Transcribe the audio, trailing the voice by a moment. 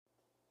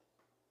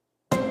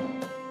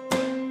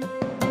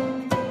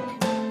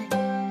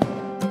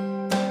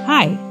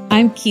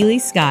I'm Keely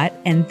Scott,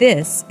 and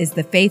this is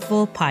the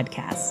Faithful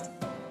Podcast.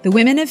 The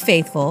women of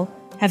Faithful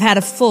have had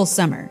a full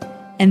summer,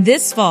 and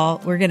this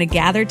fall we're going to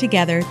gather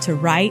together to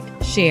write,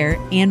 share,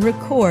 and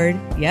record,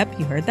 yep,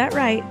 you heard that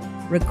right,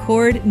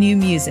 record new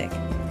music.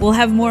 We'll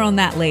have more on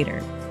that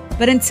later.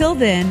 But until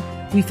then,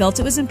 we felt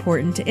it was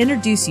important to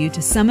introduce you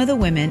to some of the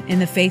women in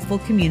the Faithful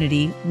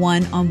community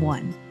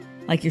one-on-one,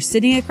 like you're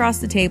sitting across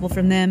the table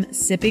from them,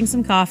 sipping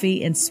some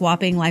coffee and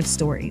swapping life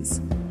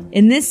stories.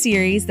 In this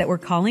series that we're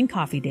calling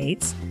Coffee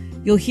Dates,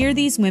 you'll hear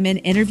these women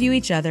interview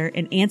each other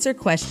and answer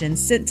questions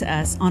sent to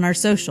us on our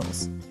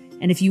socials.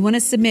 And if you want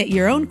to submit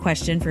your own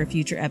question for a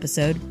future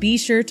episode, be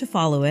sure to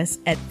follow us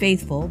at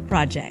Faithful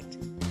Project.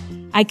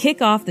 I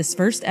kick off this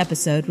first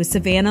episode with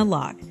Savannah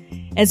Locke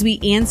as we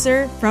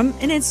answer from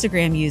an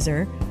Instagram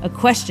user a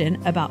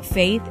question about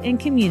faith and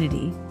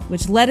community,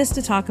 which led us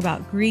to talk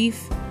about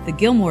grief, the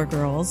Gilmore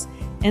Girls,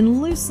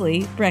 and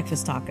loosely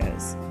breakfast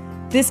tacos.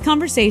 This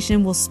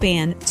conversation will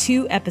span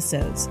 2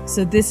 episodes,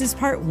 so this is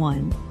part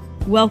 1.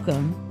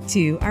 Welcome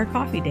to our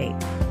coffee date.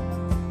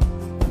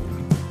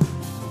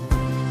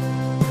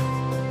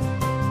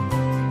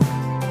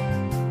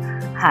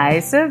 Hi,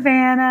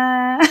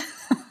 Savannah.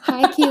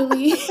 Hi,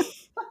 Keely.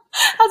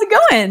 How's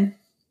it going?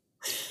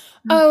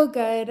 Oh,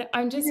 good.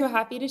 I'm just so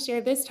happy to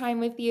share this time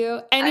with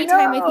you. Any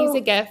time with you is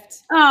a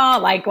gift. Oh,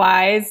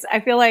 likewise. I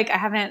feel like I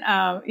haven't,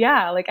 I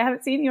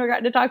haven't seen you or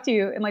gotten to talk to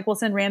you, and we'll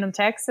send random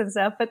texts and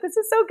stuff, but this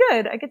is so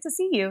good. I get to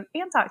see you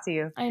and talk to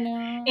you. I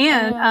know.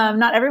 And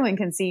not everyone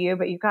can see you,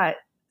 but you've got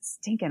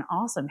stinking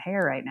awesome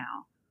hair right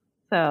now.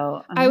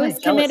 So I was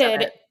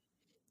committed.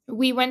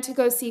 We went to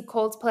go see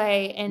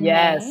Coldplay in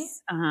May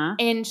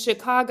in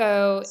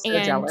Chicago, so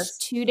and jealous.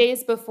 2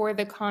 days before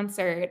the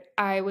concert,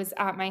 I was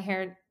at my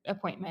hair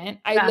appointment.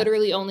 I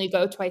literally only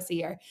go twice a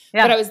year,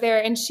 but I was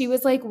there, and she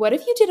was like, "What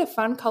if you did a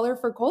fun color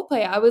for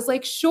Coldplay?" I was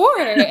like,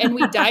 "Sure," and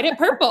we dyed it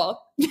purple.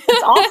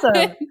 It's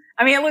awesome.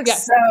 I mean, it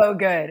looks so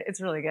good.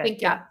 It's really good.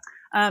 Thank you.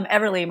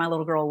 Everly, my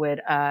little girl,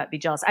 would be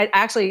jealous. I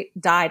actually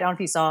dyed. I don't know if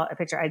you saw a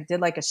picture. I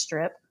did like a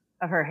strip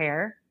of her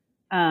hair,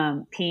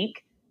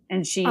 pink.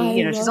 And she,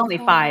 she's only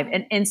 5,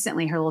 and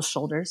instantly her little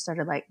shoulders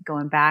started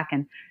going back,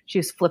 and she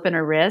was flipping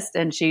her wrist,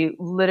 and she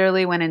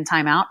literally went in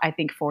timeout, I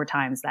think 4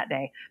 times that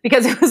day,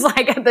 because it was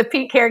like the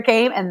pink hair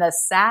came and the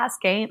sass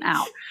came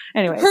out.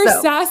 Anyway,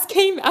 sass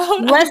came out.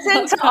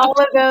 Lesson to all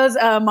of those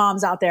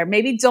moms out there.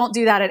 Maybe don't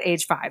do that at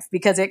age 5,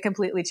 because it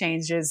completely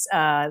changes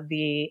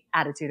the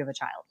attitude of a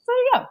child. So there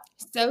you go.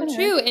 So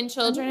true, in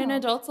children and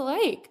adults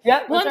alike.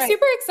 Yep, well, I'm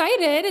super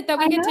excited that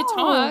we get to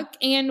talk,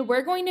 and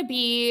we're going to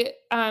be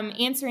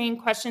answering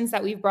questions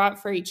that we've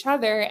brought for each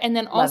other. And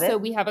then also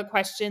we have a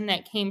question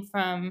that came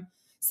from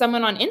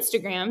someone on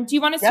Instagram. Do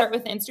you want to start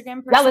with the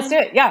Instagram person? Yeah, let's do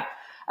it. Yeah.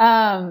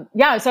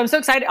 So I'm so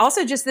excited.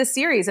 Also, just this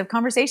series of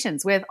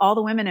conversations with all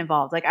the women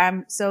involved.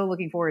 I'm so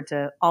looking forward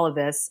to all of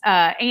this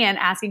and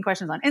asking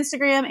questions on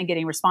Instagram and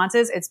getting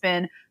responses. It's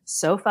been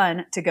so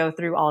fun to go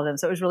through all of them.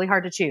 So it was really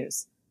hard to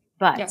choose,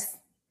 but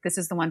this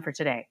is the one for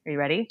today. Are you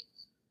ready?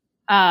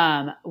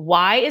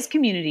 Why is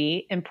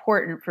community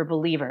important for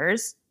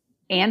believers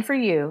and for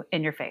you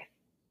in your faith?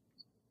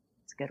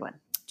 It's a good one.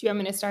 Do you want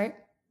me to start?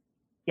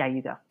 Yeah,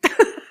 you go.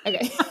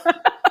 Okay.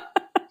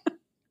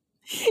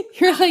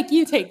 You're like,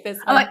 you take this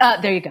one. I'm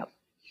like, there you go.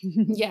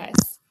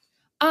 Yes.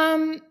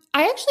 I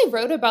actually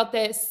wrote about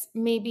this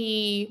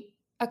maybe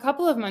a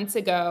couple of months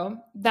ago,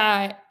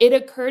 that it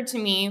occurred to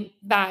me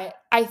that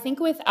I think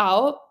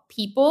without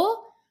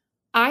people,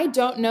 I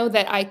don't know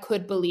that I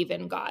could believe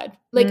in God.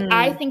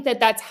 I think that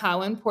that's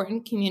how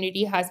important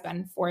community has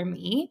been for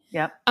me.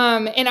 Yep.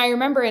 And I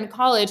remember in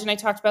college, and I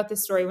talked about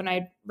this story when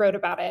I wrote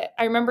about it.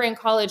 I remember in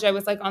college, I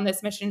was on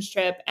this missions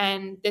trip,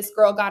 and this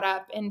girl got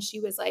up and she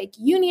was like,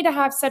 "You need to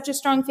have such a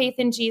strong faith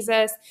in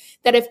Jesus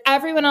that if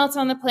everyone else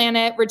on the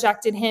planet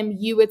rejected him,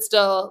 you would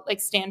still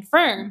stand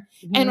firm."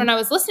 Mm-hmm. And when I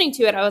was listening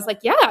to it, I was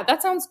like, yeah,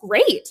 that sounds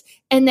great.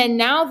 And then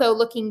now though,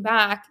 looking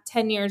back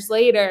 10 years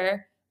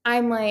later,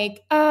 I'm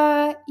like,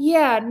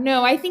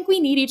 I think we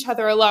need each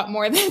other a lot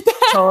more than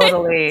that.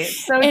 Totally.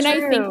 So and true.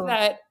 I think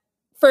that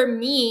for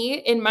me,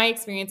 in my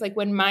experience,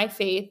 when my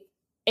faith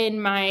in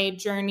my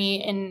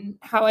journey and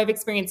how I've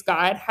experienced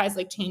God has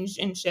changed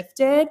and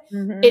shifted,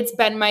 it's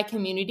been my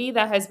community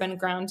that has been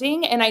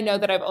grounding. And I know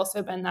that I've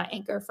also been that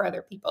anchor for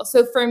other people.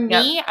 So for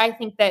me, I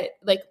think that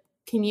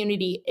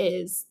community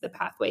is the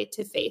pathway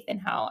to faith and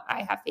how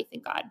I have faith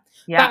in God.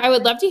 Yeah. But I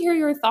would love to hear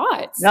your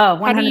thoughts. No,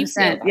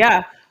 100%.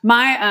 Yeah.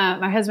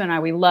 My husband and I,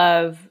 we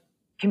love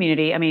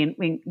community. I mean,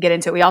 we get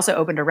into it. We also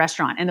opened a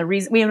restaurant, and the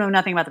reason we know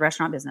nothing about the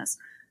restaurant business,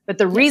 but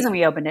the reason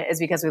we opened it is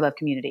because we love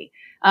community.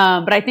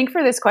 But I think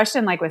for this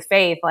question, with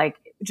faith,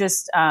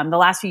 the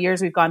last few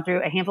years, we've gone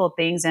through a handful of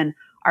things, and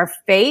our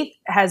faith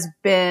has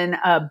been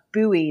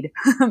buoyed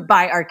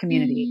by our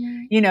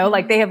community.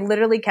 They have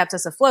literally kept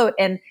us afloat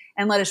and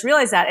let us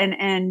realize that.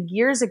 And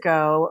years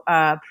ago,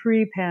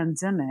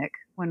 pre-pandemic,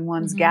 when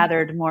one's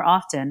gathered more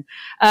often,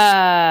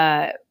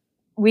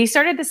 we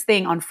started this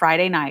thing on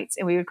Friday nights,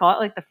 and we would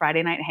call it the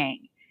Friday night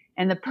hang.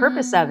 And the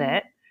purpose of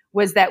it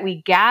was that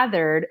we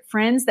gathered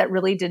friends that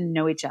really didn't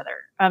know each other,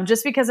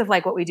 just because of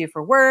like what we do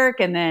for work.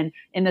 And then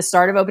in the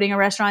start of opening a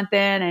restaurant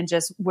then, and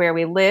just where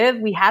we live,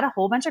 we had a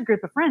whole bunch of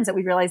group of friends that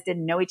we realized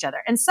didn't know each other.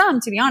 And some,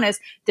 to be honest,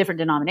 different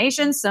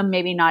denominations, some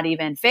maybe not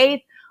even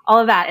faith, all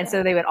of that. And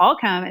so they would all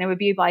come, and it would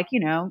be like, I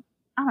don't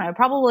know,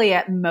 probably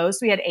at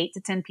most we had 8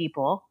 to 10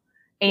 people.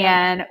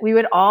 And we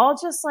would all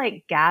just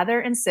like gather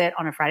and sit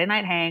on a Friday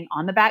night hang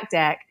on the back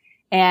deck,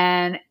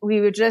 and we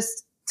would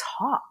just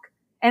talk.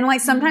 And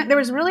like sometimes there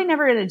was really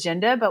never an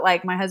agenda, but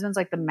like my husband's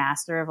like the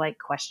master of like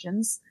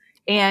questions,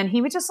 and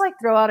he would just like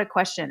throw out a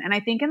question. And I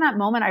think in that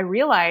moment I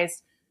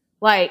realized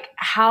like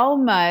how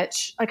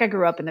much, like I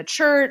grew up in the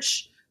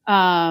church.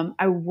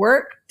 I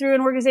work through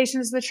an organization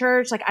as the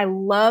church. Like I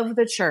love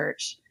the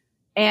church.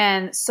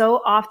 And so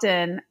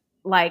often,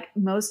 like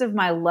most of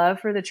my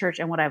love for the church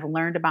and what I've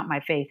learned about my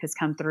faith has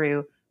come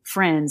through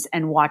friends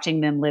and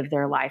watching them live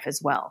their life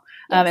as well.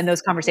 In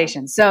those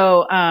conversations.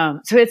 So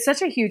it's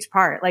such a huge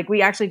part. Like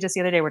we actually just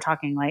the other day, we're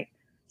talking like,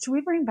 should we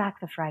bring back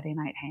the Friday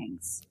night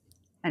hangs?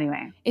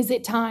 Anyway. Is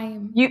it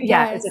time?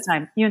 Yeah, it's a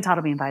time. You and Todd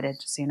will be invited,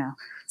 just so you know.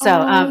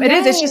 So it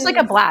is, it's just like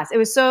a blast. It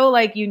was so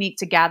like unique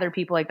to gather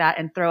people like that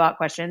and throw out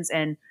questions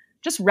and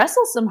just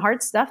wrestle some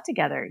hard stuff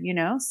together,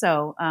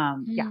 So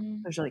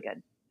it was really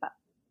good.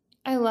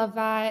 I love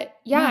that.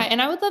 Yeah.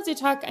 And I would love to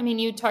talk. I mean,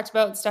 you talked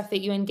about stuff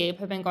that you and Gabe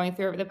have been going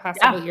through over the past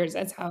several years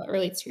as how it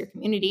relates to your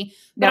community.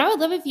 But I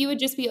would love if you would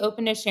just be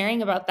open to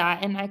sharing about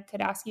that, and I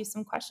could ask you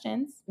some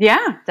questions.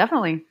 Yeah,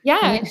 definitely.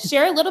 Yeah.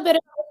 Share a little bit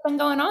of what's been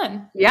going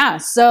on. Yeah.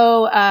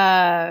 So,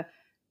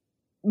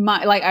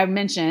 like I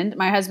mentioned,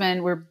 my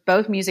husband, we're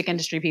both music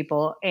industry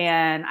people,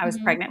 and I was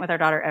pregnant with our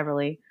daughter,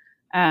 Everly,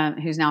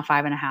 who's now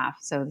 5.5.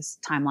 So this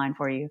timeline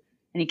for you.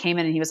 And he came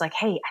in and he was like,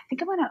 hey, I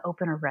think I'm going to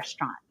open a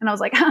restaurant. And I was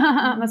like,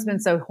 must have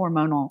been so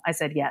hormonal. I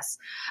said, yes.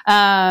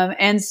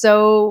 And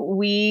so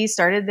we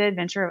started the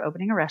adventure of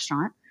opening a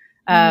restaurant.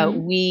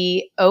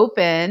 We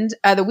opened,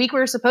 the week we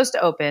were supposed to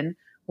open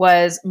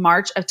was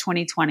March of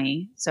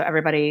 2020. So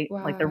everybody,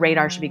 like the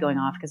radar should be going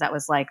off, because that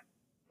was like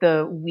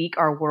the week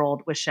our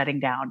world was shutting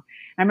down. And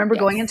I remember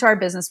going into our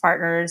business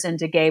partners and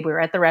to Gabe, we were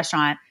at the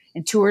restaurant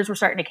and tours were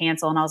starting to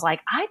cancel. And I was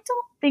like, I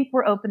don't think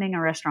we're opening a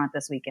restaurant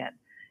this weekend.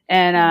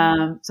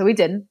 And so we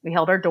didn't. We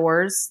held our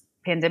doors.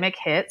 Pandemic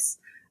hits.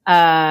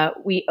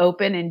 We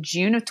opened in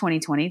June of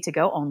 2020 to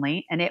go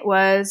only, and it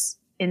was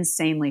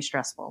insanely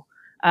stressful.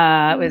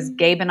 It was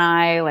Gabe and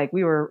I, like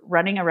we were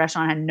running a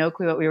restaurant, had no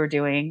clue what we were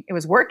doing. It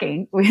was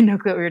working. We had no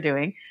clue what we were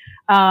doing.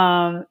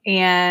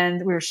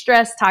 And we were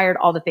stressed, tired,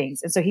 all the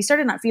things. And so he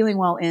started not feeling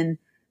well in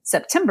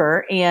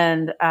September.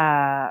 And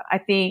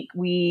I think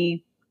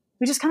we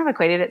just kind of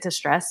equated it to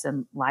stress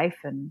and life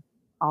and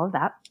all of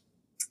that.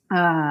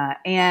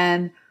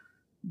 And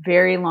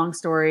very long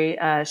story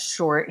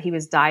short, he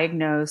was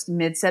diagnosed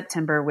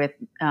mid-September with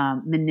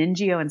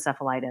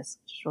meningoencephalitis,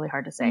 which is really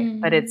hard to say,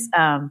 but it's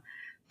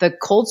the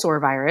cold sore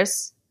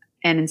virus.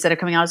 And instead of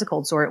coming out as a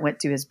cold sore, it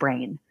went to his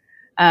brain.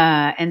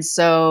 And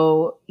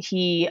so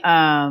he,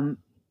 for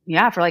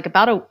like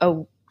about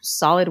a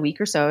solid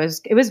week or so,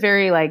 it was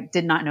very like,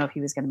 did not know if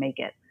he was going to make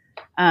it.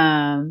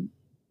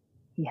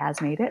 He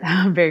has made it.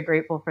 I'm very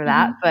grateful for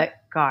that. But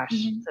gosh,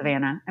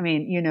 Savannah, I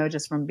mean,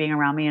 just from being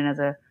around me and as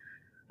a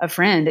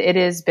friend, it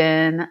has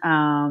been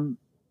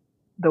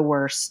the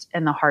worst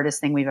and the hardest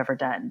thing we've ever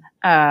done.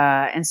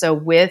 And so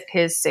with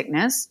his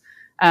sickness,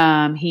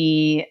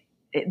 the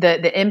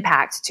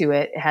impact to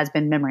it has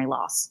been memory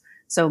loss.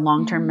 So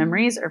long-term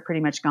memories are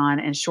pretty much gone,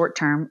 and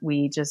short-term,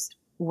 we just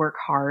work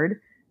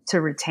hard to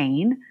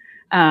retain.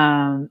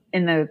 In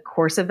the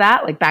course of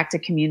that, like back to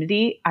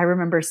community, I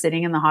remember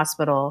sitting in the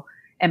hospital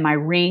and my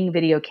Ring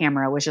video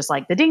camera was just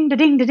like the ding, da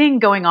ding, da ding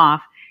going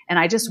off. And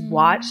I just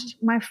watched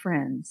my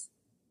friends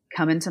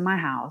come into my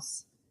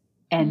house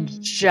and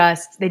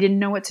they didn't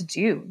know what to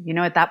do.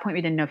 At that point,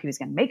 we didn't know if he was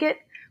going to make it.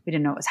 We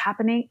didn't know what was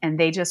happening. And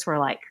they just were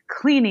like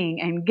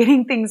cleaning and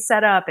getting things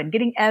set up and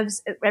getting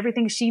Ev's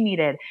everything she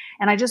needed.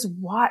 And I just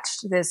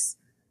watched this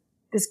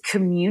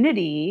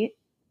community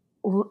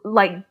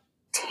like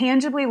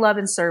tangibly love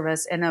and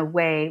service in a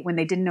way when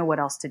they didn't know what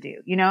else to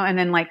do, and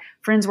then like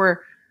friends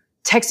were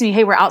texting me,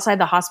 hey, we're outside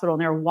the hospital,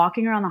 and they were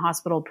walking around the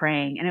hospital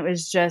praying. And it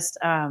was just,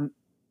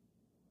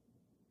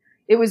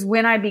 it was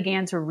when I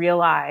began to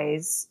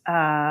realize,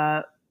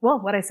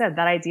 what I said,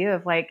 that idea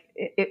of like,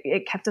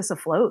 it kept us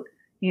afloat,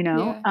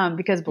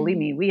 because believe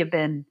me, we have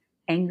been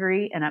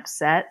angry and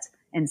upset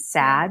and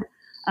sad.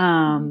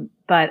 So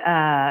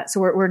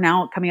we're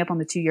now coming up on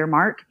the 2-year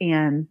mark.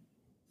 And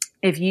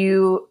if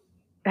you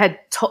had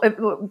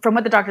from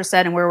what the doctor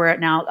said and where we're at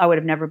now, I would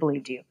have never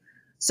believed you.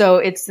 So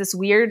it's this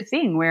weird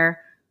thing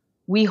where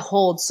we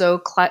hold so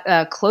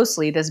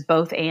closely this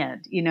both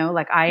and,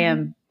 like I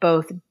am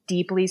both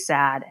deeply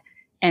sad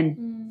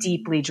and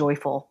deeply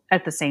joyful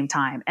at the same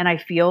time. And I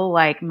feel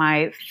like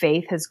my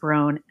faith has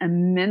grown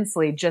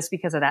immensely just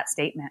because of that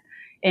statement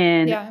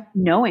and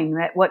knowing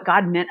that what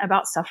God meant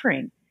about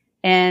suffering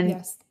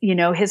and,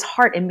 his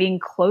heart and being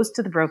close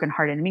to the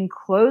brokenhearted and being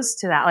close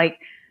to that. Like,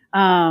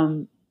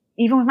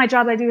 even with my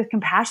job that I do with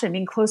compassion,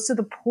 being close to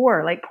the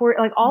poor, like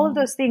all of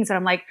those things that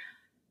I'm like,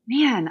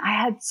 man, I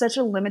had such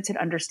a limited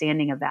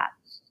understanding of that.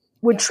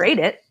 Would trade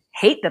it,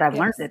 hate that I've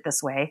learned it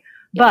this way,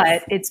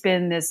 but it's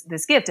been this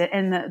gift.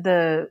 And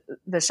the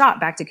shot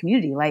back to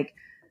community, like,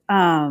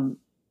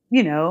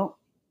 you know,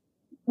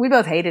 we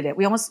both hated it.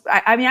 We almost,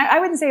 I mean, I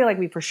wouldn't say like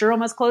we for sure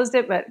almost closed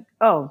it, but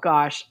oh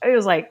gosh, it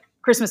was like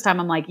Christmas time.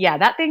 I'm like, yeah,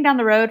 that thing down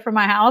the road from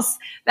my house,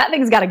 that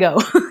thing's got to go.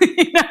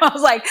 You know, I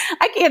was like,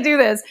 I can't do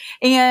this.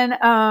 And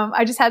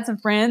I just had some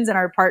friends and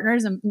our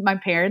partners and my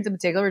parents in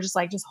particular were just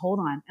like, just hold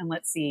on and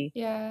let's see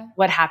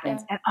what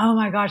happens. And oh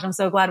my gosh, I'm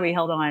so glad we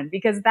held on,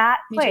 because that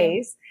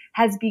place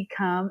has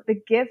become the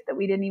gift that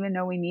we didn't even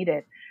know we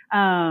needed.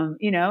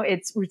 You know,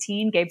 it's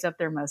routine. Gabe's up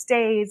there most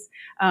days.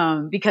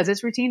 Because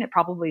it's routine, it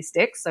probably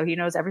sticks. So he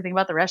knows everything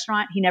about the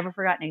restaurant. He never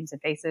forgot names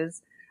and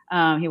faces.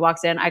 He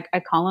walks in, I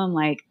call him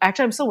like,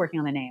 actually, I'm still working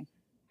on the name.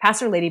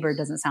 Pastor Ladybird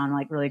doesn't sound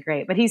like really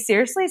great, but he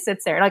seriously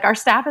sits there. Like our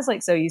staff is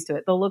like so used to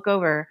it. They'll look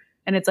over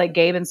and it's like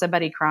Gabe and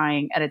somebody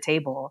crying at a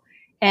table.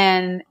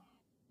 And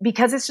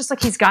because it's just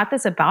like, he's got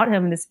this about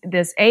him,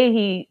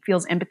 he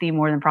feels empathy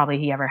more than probably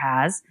he ever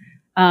has.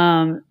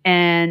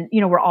 And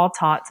you know, we're all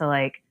taught to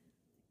like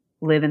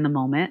live in the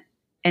moment,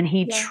 and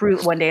he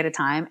one day at a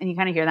time. And you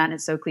kind of hear that and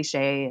it's so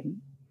cliche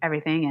and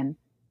everything.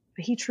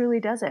 But he truly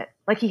does it.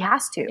 Like he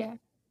has to,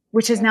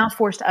 which has now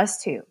forced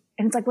us to.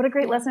 And it's like, what a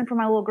great lesson for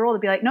my little girl to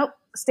be like, nope,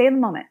 stay in the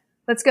moment.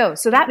 Let's go.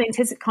 So that means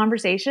his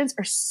conversations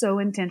are so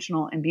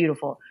intentional and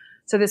beautiful.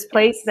 So this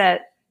place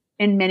that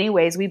in many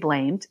ways we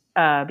blamed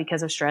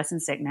because of stress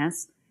and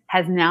sickness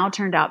has now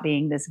turned out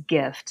being this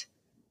gift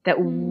that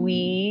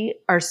we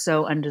are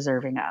so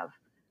undeserving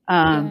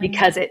of,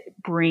 because it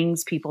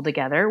brings people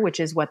together, which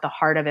is what the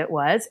heart of it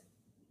was.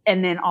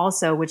 And then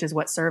also, which is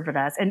what served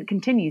us and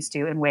continues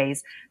to in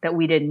ways that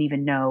we didn't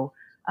even know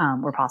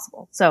were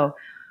possible. So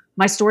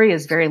my story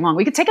is very long.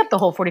 We could take up the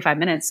whole 45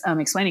 minutes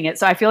explaining it.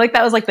 So I feel like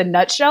that was like the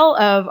nutshell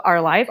of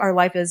our life. Our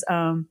life is,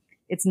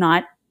 it's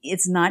not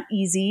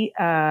easy,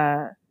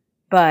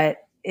 but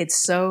it's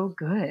so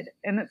good.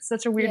 And it's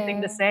such a weird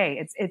thing to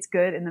say. It's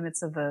good in the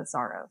midst of the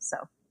sorrow. So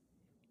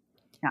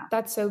yeah.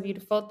 That's so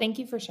beautiful. Thank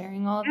you for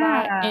sharing all of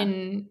that.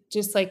 And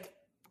just like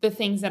the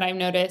things that I've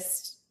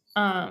noticed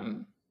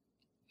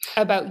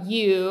about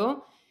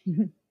you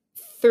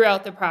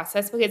throughout the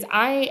process, because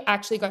I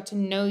actually got to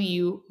know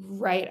you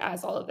right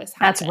as all of this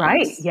happened. That's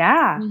right.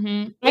 Yeah.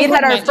 We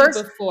had our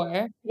first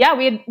before. Yeah.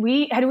 Had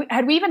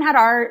we even had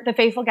the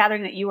faithful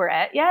gathering that you were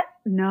at yet?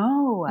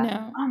 No.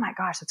 Oh my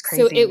gosh. That's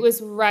crazy. So it was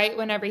right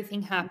when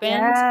everything happened.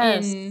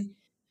 Yes. And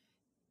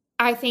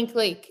I think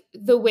like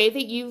the way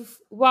that you've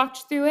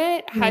walked through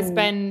it has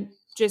been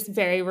just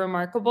very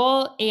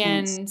remarkable.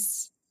 And,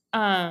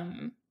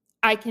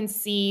 I can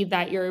see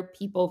that your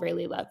people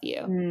really love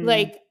you.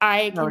 Like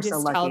I can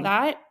just tell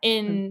that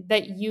in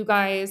that you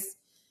guys,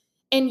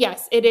 and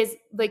yes, it is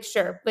like,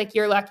 sure, like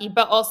you're lucky,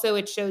 but also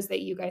it shows that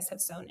you guys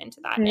have sown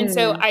into that. And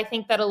so I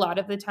think that a lot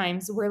of the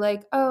times we're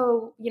like,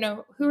 oh, you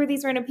know, who are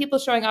these random people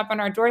showing up on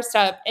our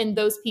doorstep? And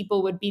those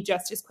people would be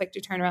just as quick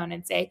to turn around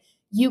and say,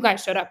 you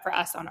guys showed up for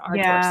us on our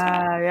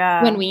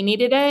doorstep when we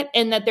needed it.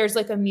 And that there's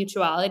like a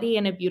mutuality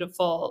and a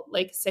beautiful,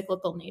 like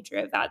cyclical nature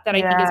of that I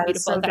think is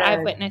beautiful that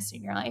I've witnessed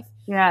in your life.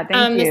 Yeah.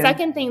 Thank you. The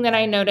second thing that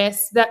I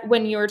noticed that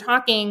when you were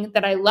talking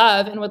that I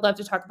love and would love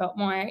to talk about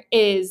more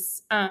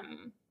is,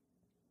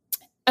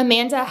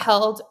 Amanda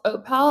Held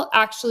Opal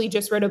actually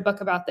just wrote a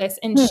book about this,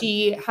 and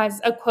she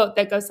has a quote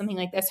that goes something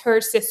like this. Her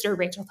sister,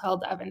 Rachel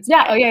Held Evans.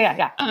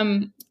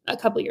 A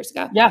couple years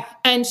ago. Yeah.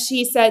 And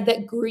she said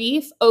that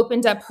grief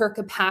opened up her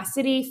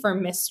capacity for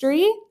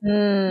mystery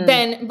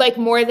than like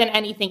more than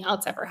anything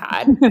else ever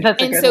had.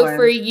 And so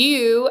for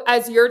you,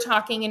 as you're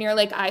talking and you're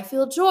like, I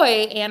feel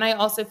joy and I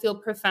also feel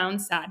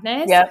profound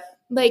sadness. Yep.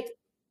 Like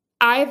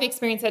I've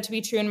experienced that to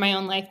be true in my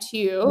own life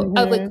too,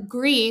 of like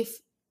grief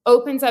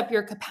opens up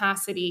your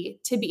capacity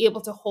to be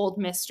able to hold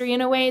mystery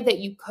in a way that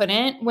you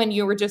couldn't when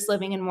you were just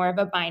living in more of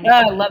a binary.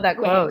 Oh, I love that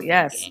quote.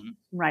 Yes. I'm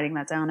writing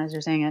that down as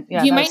you're saying it.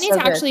 Yeah, you might need to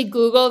actually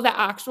Google the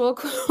actual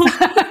quote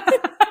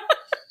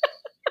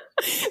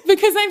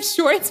because I'm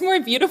sure it's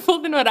more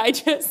beautiful than what I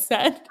just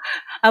said.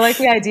 I like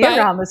the idea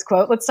around this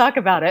quote. Let's talk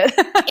about it.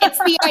 It's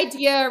the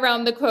idea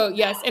around the quote.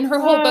 Yes. And her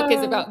whole book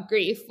is about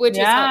grief, which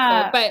is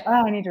helpful. But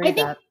I need to read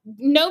that.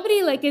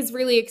 Nobody like is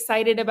really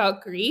excited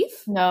about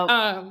grief.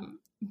 No.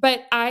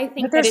 But I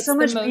think that there's so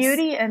much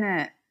beauty in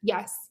it.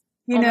 Yes.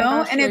 You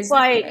know, and it's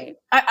like,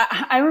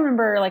 I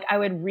remember like I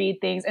would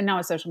read things, and now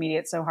with social media,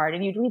 it's so hard.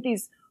 And you'd read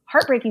these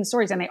heartbreaking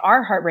stories, and they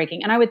are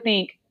heartbreaking. And I would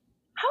think,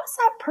 how is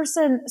that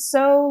person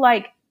so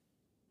like,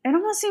 it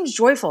almost seems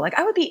joyful. Like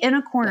I would be in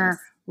a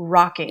corner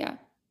rocking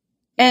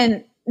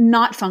and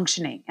not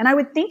functioning. And I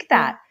would think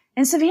that.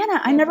 And Savannah,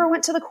 I never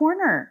went to the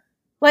corner.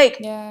 Like,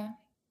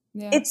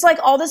 it's like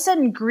all of a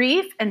sudden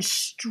grief and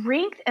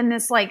strength and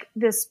this like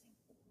this.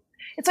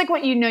 It's like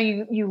what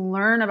you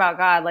learn about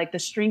God, like the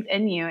strength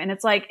in you. And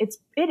it's like,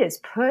 it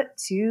is put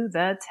to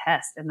the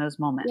test in those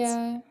moments.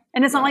 Yeah.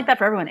 And it's not like that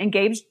for everyone. And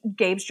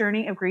Gabe's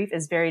journey of grief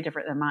is very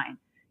different than mine,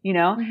 you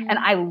know? And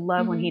I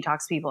love when he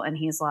talks to people and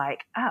he's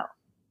like, oh,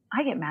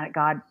 I get mad at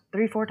God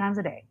 3-4 times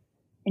a day.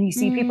 And you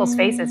see people's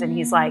faces and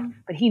he's like,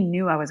 but he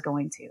knew I was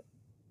going to.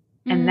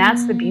 And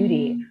that's the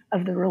beauty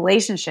of the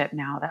relationship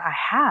now that I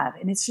have.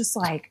 And it's just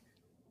like,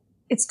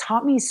 it's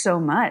taught me so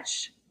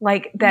much,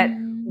 like that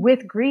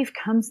with grief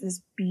comes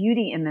this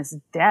beauty and this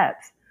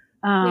depth.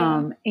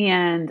 And,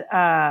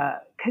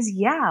 cause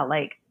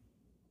like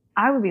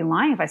I would be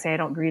lying if I say I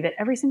don't grieve it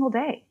every single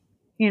day,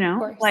 you know,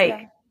 course,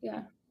 like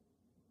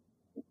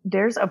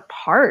there's a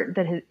part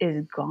that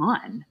is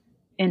gone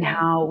in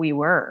how we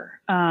were.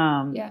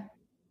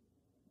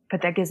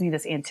 But that gives me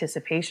this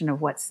anticipation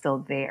of what's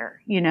still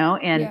there, you know?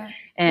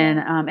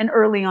 And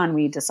early on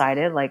we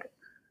decided, like,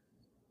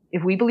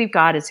 if we believe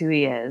God is who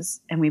he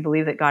is and we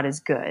believe that God is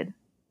good,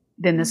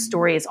 then the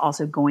story is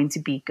also going to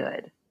be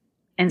good.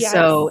 And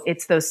so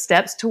it's those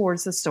steps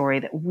towards the story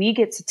that we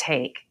get to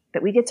take,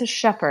 that we get to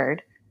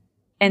shepherd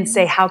and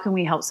say, how can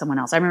we help someone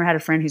else? I remember I had a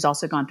friend who's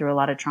also gone through a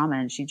lot of trauma,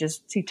 and she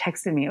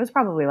texted me. It was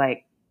probably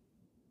like,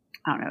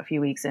 I don't know, a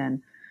few weeks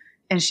in.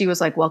 And she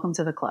was like, welcome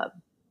to the club.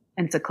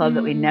 And it's a club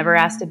that we never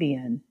asked to be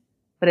in,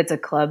 but it's a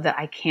club that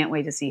I can't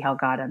wait to see how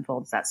God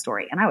unfolds that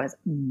story. And I was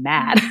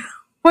mad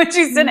when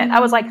she sent it. I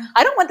was like,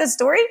 I don't want this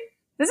story.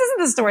 This isn't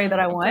the story that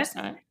I want.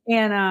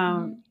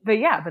 And,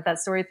 but that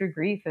story through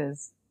grief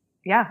is,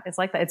 it's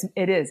like that.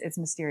 It's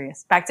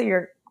mysterious. Back to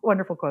your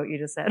wonderful quote you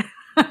just said.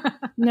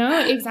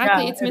 No,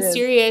 exactly. It's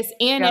mysterious.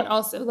 And it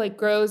also like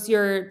grows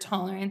your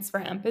tolerance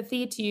for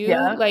empathy too.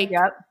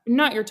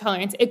 Not your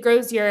tolerance. It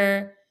grows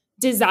your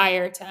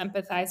desire to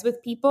empathize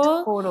with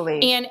people.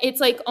 Totally. And it's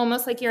like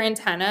almost like your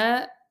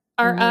antenna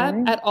are up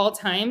at all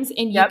times,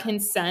 and you can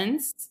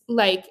sense,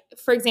 like,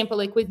 for example,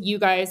 like with you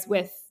guys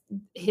with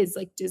his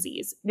like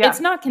disease. It's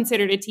not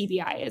considered a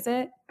TBI, is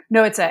it?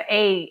 No, it's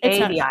ABI,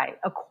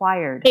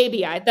 acquired.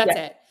 ABI, that's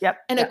it.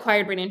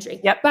 Acquired brain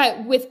injury.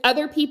 But with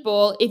other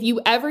people, if you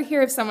ever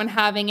hear of someone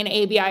having an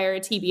ABI or a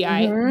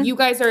TBI, you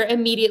guys are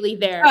immediately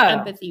there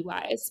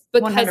empathy-wise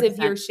because 100%. Of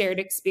your shared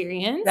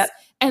experience.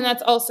 And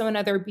that's also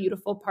another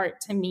beautiful part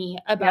to me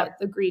about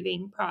the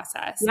grieving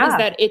process is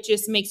that it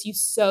just makes you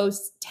so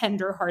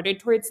tender-hearted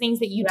towards things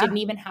that you didn't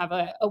even have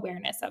a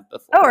awareness of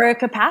before. Or a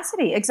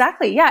capacity.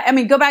 Exactly. Yeah. I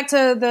mean, go back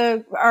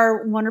to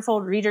our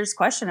wonderful reader's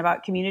question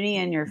about community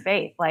and your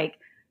faith. Like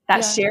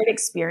that shared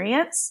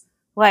experience.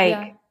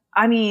 Like,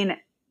 I mean,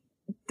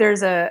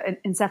 there's an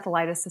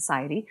encephalitis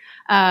society.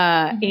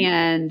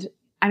 And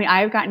I mean,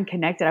 I've gotten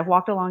connected. I've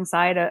walked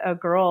alongside a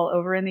girl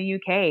over in the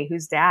UK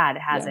whose dad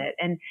has it.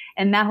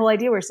 And that whole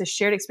idea where it's this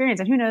shared experience,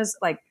 and who knows,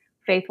 like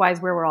faith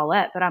wise, where we're all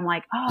at, but I'm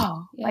like,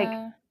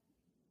 like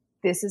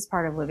this is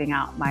part of living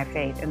out my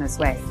faith in this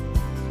way.